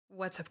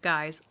What's up,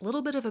 guys? A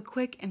little bit of a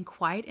quick and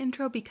quiet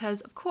intro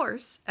because, of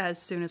course,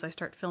 as soon as I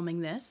start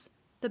filming this,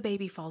 the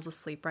baby falls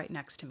asleep right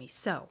next to me.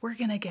 So we're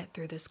gonna get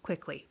through this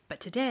quickly. But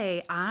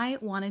today I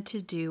wanted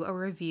to do a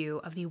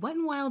review of the Wet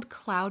n Wild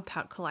Cloud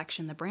Pout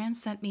collection. The brand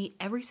sent me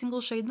every single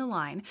shade in the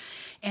line,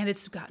 and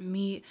it's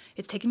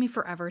taken me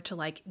forever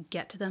to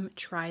get to them,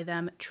 try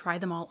them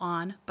all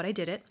on, but I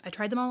did it. I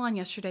tried them all on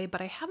yesterday, but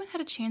I haven't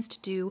had a chance to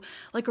do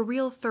a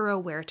real thorough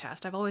wear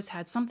test. I've always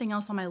had something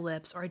else on my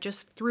lips, or I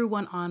just threw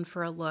one on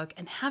for a look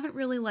and haven't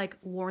really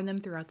worn them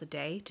throughout the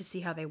day to see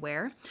how they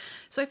wear.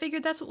 So I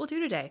figured that's what we'll do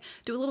today.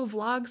 Do a little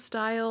vlog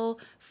style,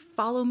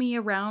 follow me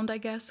around, I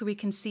guess, so we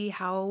can see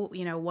how,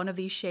 one of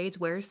these shades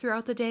wears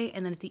throughout the day.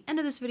 And then at the end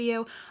of this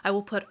video, I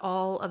will put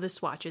all of the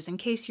swatches. In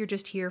case you're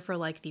just here for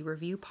the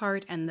review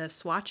part and the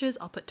swatches,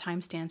 I'll put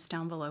timestamps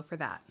down below for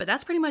that. But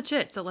that's pretty much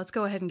it, so let's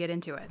go ahead and get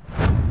into it.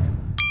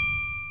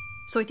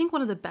 So I think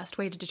one of the best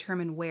way to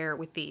determine wear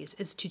with these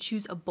is to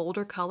choose a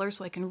bolder color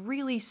so I can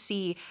really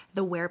see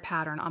the wear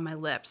pattern on my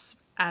lips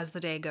as the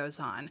day goes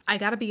on. I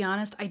gotta be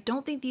honest, I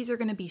don't think these are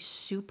gonna be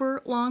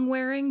super long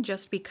wearing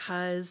just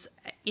because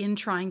in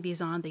trying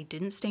these on, they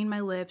didn't stain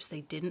my lips,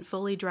 they didn't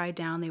fully dry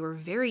down, they were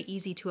very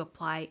easy to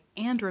apply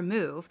and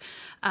remove.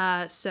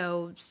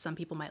 So some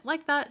people might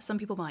like that, some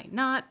people might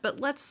not, but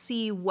let's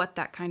see what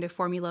that kind of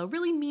formula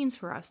really means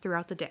for us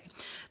throughout the day.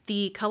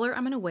 The color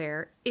I'm gonna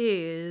wear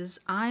is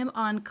I'm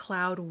on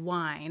Cloud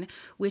Wine,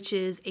 which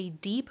is a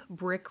deep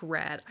brick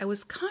red. I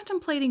was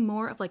contemplating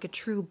more of a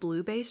true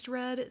blue-based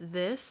red.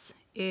 This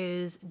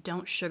is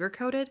Don't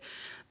Sugarcoat It,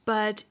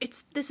 but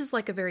this is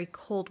a very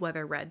cold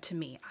weather red to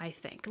me, I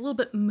think. A little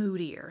bit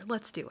moodier.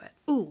 Let's do it.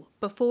 Ooh,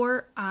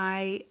 before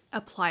I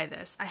apply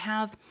this,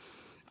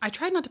 I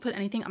tried not to put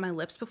anything on my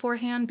lips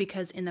beforehand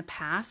because in the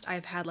past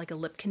I've had a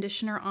lip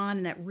conditioner on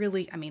and it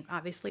really,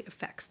 obviously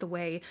affects the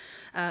way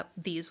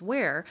these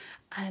wear.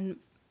 And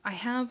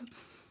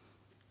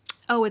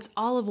it's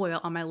olive oil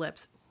on my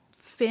lips.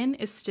 Finn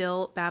is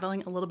still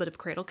battling a little bit of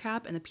cradle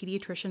cap, and the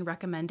pediatrician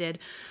recommended,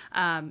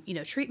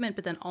 treatment,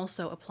 but then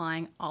also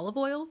applying olive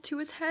oil to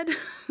his head.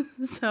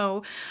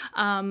 So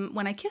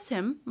when I kiss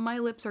him, my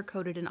lips are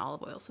coated in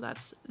olive oil. So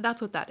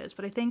that's what that is.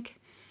 But I think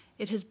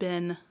it has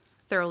been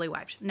thoroughly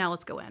wiped. Now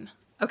let's go in.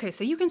 Okay,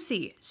 so you can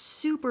see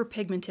super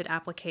pigmented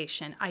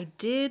application. I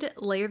did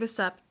layer this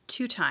up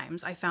 2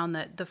 times. I found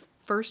that the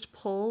first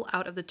pull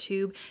out of the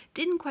tube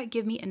didn't quite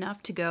give me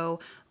enough to go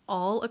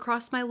all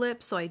across my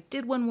lips, so I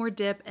did one more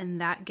dip and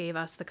that gave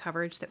us the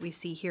coverage that we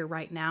see here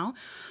right now.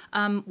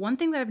 One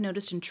thing that I've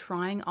noticed in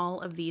trying all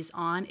of these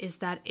on is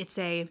that it's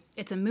a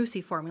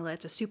moussey formula.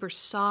 It's a super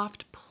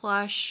soft,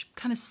 plush,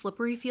 kind of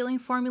slippery feeling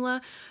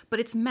formula, but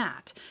it's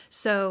matte.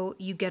 So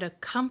you get a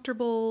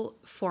comfortable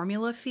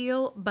formula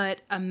feel,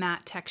 but a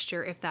matte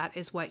texture if that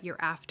is what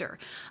you're after.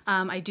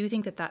 I do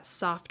think that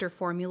softer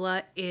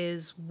formula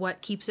is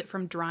what keeps it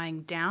from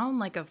drying down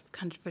like a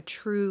kind of a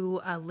true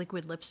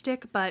liquid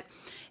lipstick, but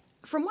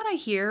from what I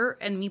hear,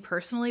 and me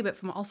personally, but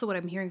from also what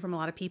I'm hearing from a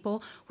lot of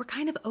people, we're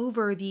kind of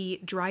over the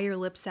dry your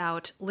lips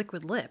out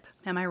liquid lip.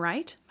 Am I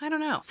right? I don't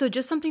know. So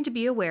just something to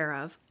be aware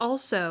of.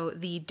 Also,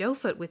 the doe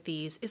foot with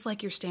these is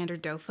like your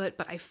standard doe foot,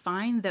 but I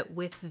find that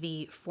with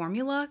the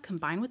formula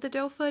combined with the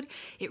doe foot,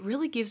 it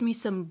really gives me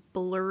some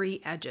blurry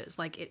edges.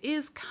 It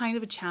is kind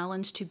of a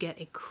challenge to get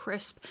a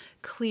crisp,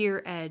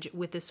 clear edge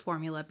with this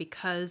formula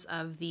because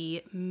of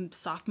the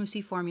soft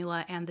moussey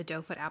formula and the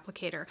doe foot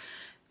applicator.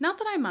 Not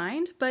that I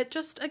mind, but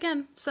just,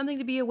 again, something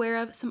to be aware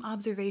of, some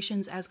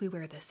observations as we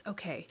wear this.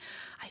 Okay,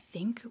 I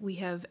think we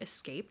have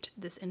escaped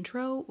this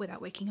intro without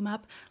waking him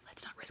up.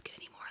 Let's not risk it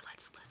anymore.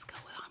 Let's go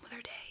on with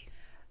our day.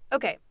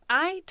 Okay,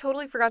 I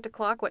totally forgot to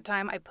clock what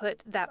time I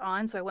put that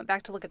on, so I went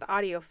back to look at the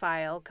audio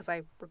file because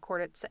I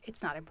recorded,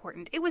 it's not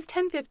important. It was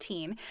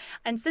 10:15,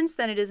 and since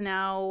then it is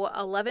now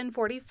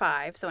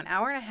 11:45, so an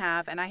hour and a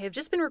half, and I have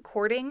just been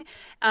recording.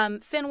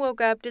 Finn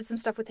woke up, did some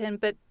stuff with him,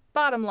 but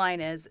bottom line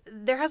is,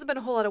 there hasn't been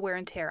a whole lot of wear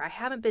and tear. I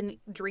haven't been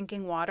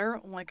drinking water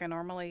like I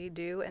normally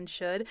do and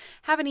should.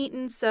 Haven't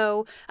eaten,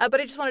 so,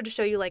 but I just wanted to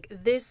show you,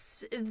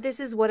 this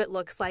is what it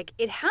looks like.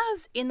 It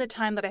has, in the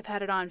time that I've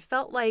had it on,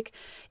 felt like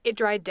it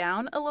dried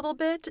down a little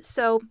bit,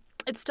 so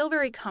it's still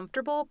very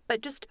comfortable,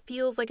 but just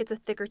feels like it's a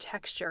thicker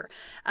texture.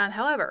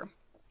 However,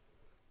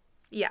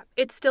 yeah,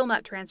 it's still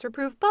not transfer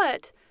proof,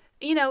 but,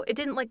 it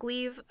didn't,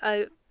 leave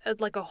a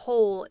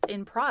hole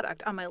in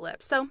product on my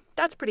lips, so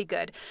that's pretty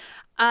good.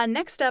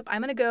 Next up,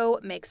 I'm gonna go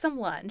make some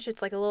lunch.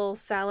 It's like a little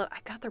salad. I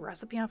got the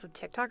recipe off of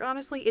TikTok,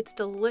 honestly. It's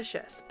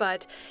delicious,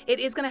 but it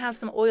is gonna have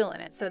some oil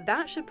in it, so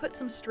that should put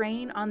some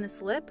strain on this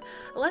lip.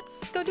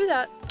 Let's go do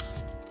that.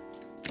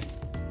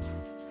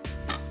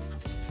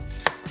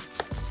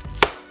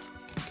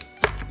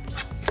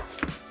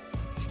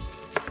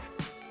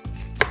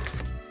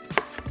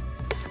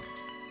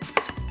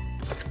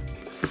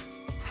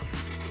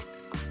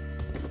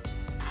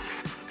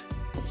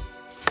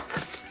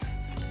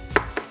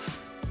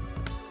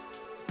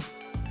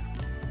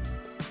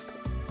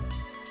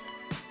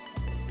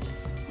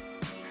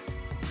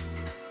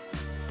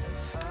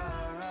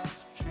 Far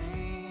off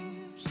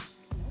dreams,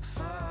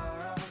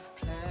 far off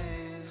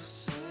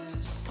place.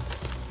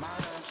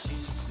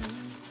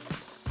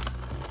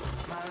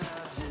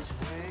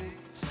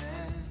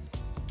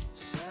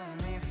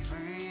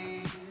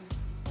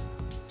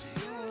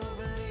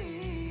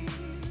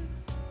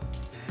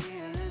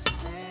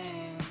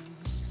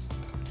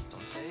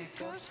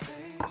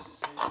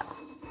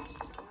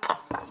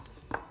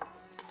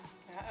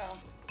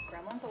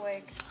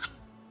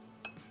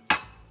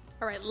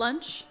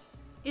 lunch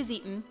is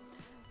eaten.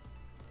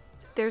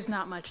 There's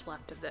not much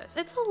left of this.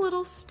 It's a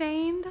little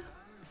stained.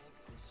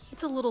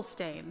 It's a little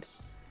stained.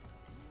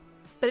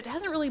 But it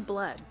hasn't really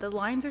bled. The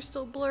lines are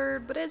still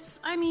blurred, but it's,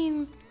 I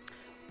mean,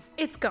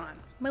 it's gone.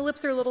 My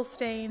lips are a little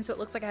stained, so it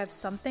looks like I have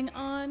something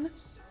on.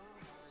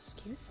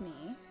 Excuse me.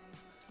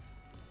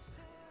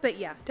 But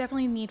yeah,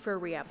 definitely need for a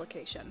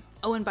reapplication.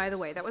 Oh, and by the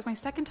way, that was my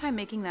second time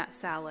making that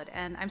salad,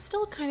 and I'm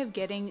still kind of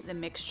getting the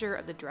mixture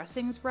of the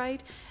dressings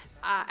right.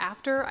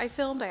 After I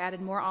filmed, I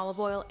added more olive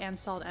oil and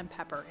salt and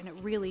pepper, and it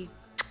really,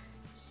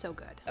 so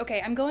good.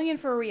 Okay, I'm going in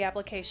for a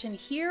reapplication.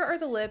 Here are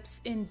the lips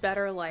in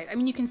better light. I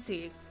mean, you can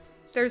see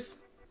there's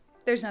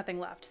nothing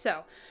left.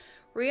 So,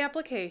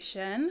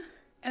 reapplication,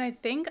 and I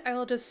think I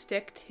will just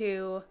stick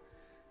to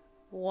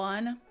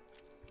one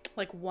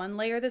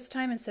layer this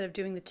time instead of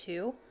doing the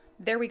two.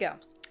 There we go.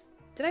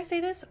 Did I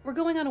say this? We're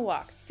going on a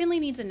walk. Finley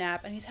needs a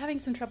nap and he's having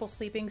some trouble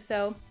sleeping,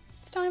 so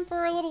it's time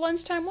for a little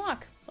lunchtime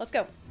walk. Let's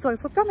go. So I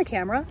flipped on the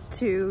camera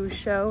to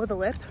show the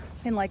lip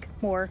in like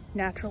more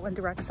natural and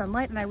direct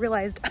sunlight, and I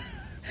realized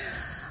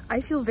I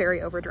feel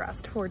very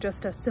overdressed for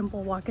just a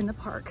simple walk in the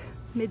park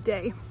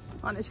midday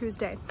on a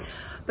Tuesday.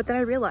 But then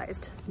I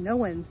realized no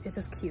one is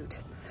as cute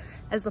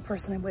as the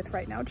person I'm with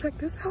right now. Check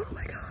this out, oh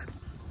my God.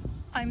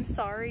 I'm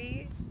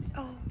sorry.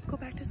 Oh, go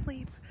back to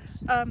sleep.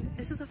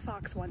 This is a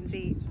fox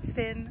onesie,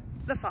 Finn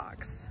the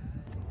fox.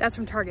 That's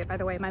from Target, by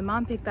the way. My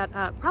mom picked that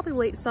up probably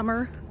late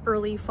summer,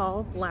 early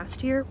fall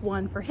last year.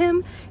 One for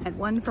him and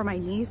one for my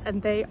niece,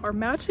 and they are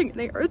matching and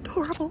they are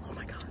adorable. Oh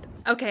my God.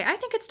 Okay, I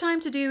think it's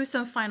time to do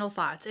some final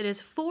thoughts. It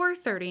is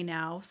 4:30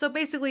 now, so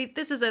basically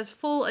this is as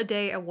full a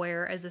day of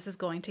wear as this is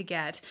going to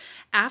get.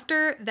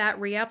 After that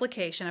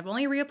reapplication, I've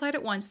only reapplied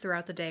it once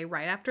throughout the day,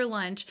 right after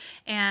lunch,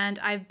 and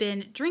I've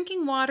been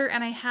drinking water,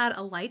 and I had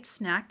a light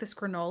snack, this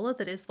granola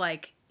that is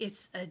like,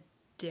 it's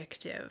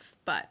addictive,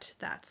 but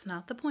that's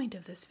not the point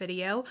of this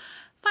video.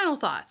 Final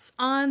thoughts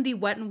on the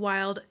Wet n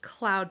Wild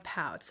Cloud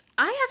Pouts.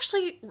 I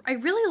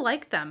really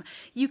like them.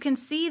 You can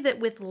see that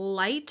with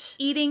light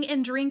eating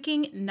and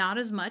drinking, not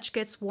as much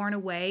gets worn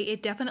away.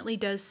 It definitely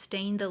does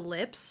stain the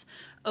lips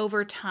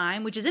over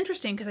time, which is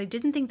interesting because I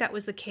didn't think that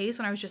was the case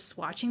when I was just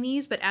swatching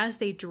these, but as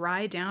they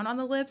dry down on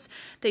the lips,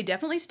 they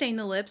definitely stain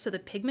the lips, so the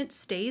pigment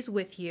stays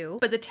with you,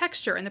 but the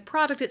texture and the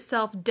product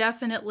itself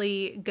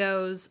definitely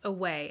goes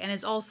away and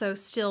is also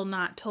still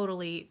not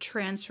totally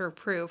transfer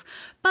proof,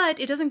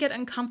 but it doesn't get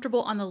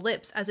uncomfortable on the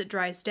lips as it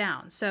dries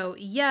down. So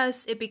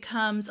yes, it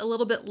becomes a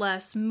little bit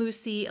less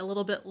moussey, a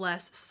little bit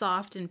less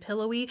soft and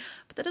pillowy,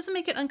 but that doesn't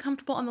make it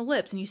uncomfortable on the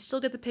lips and you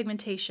still get the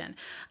pigmentation.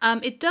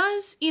 It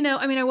does, you know,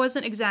 I mean, I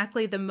wasn't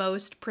exactly the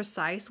most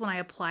precise when I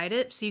applied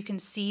it, so you can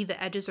see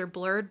the edges are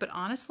blurred, but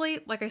honestly,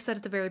 like I said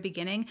at the very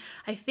beginning,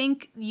 I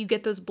think you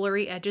get those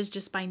blurry edges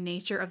just by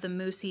nature of the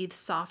moussey, the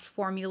soft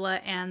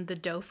formula, and the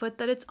doe foot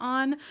that it's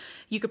on.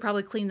 You could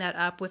probably clean that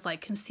up with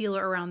like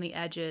concealer around the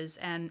edges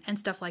and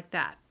stuff like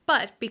that.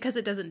 But because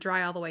it doesn't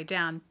dry all the way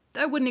down,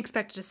 I wouldn't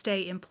expect it to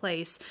stay in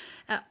place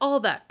all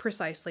that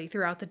precisely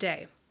throughout the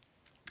day.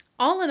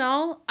 All in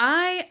all,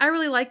 I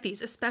really like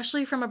these,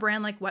 especially from a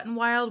brand like Wet n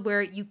Wild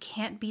where you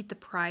can't beat the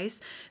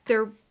price.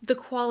 The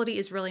quality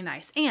is really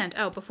nice. And,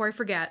 oh, before I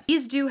forget,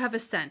 these do have a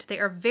scent. They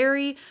are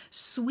very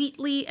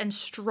sweetly and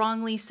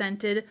strongly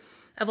scented,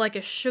 of like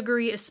a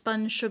sugary, a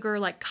sponge sugar,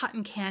 like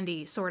cotton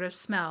candy sort of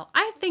smell.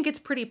 I think it's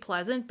pretty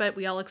pleasant, but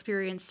we all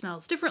experience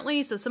smells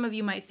differently, so some of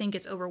you might think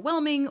it's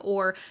overwhelming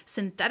or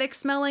synthetic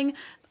smelling.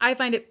 I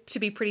find it to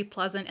be pretty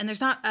pleasant, and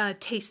there's not a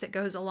taste that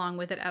goes along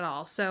with it at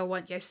all. So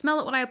I smell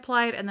it when I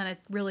apply it, and then it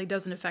really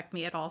doesn't affect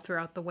me at all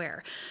throughout the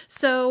wear.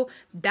 So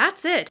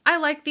that's it. I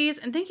like these,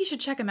 and think you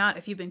should check them out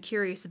if you've been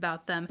curious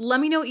about them. Let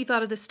me know what you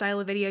thought of this style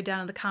of video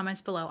down in the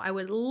comments below. I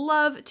would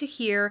love to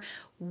hear,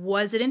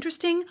 was it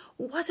interesting?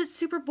 Was it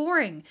super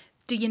boring?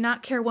 Do you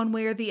not care one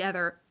way or the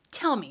other?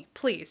 Tell me,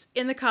 please,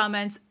 in the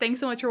comments. Thanks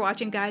so much for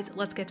watching, guys.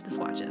 Let's get to the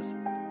swatches.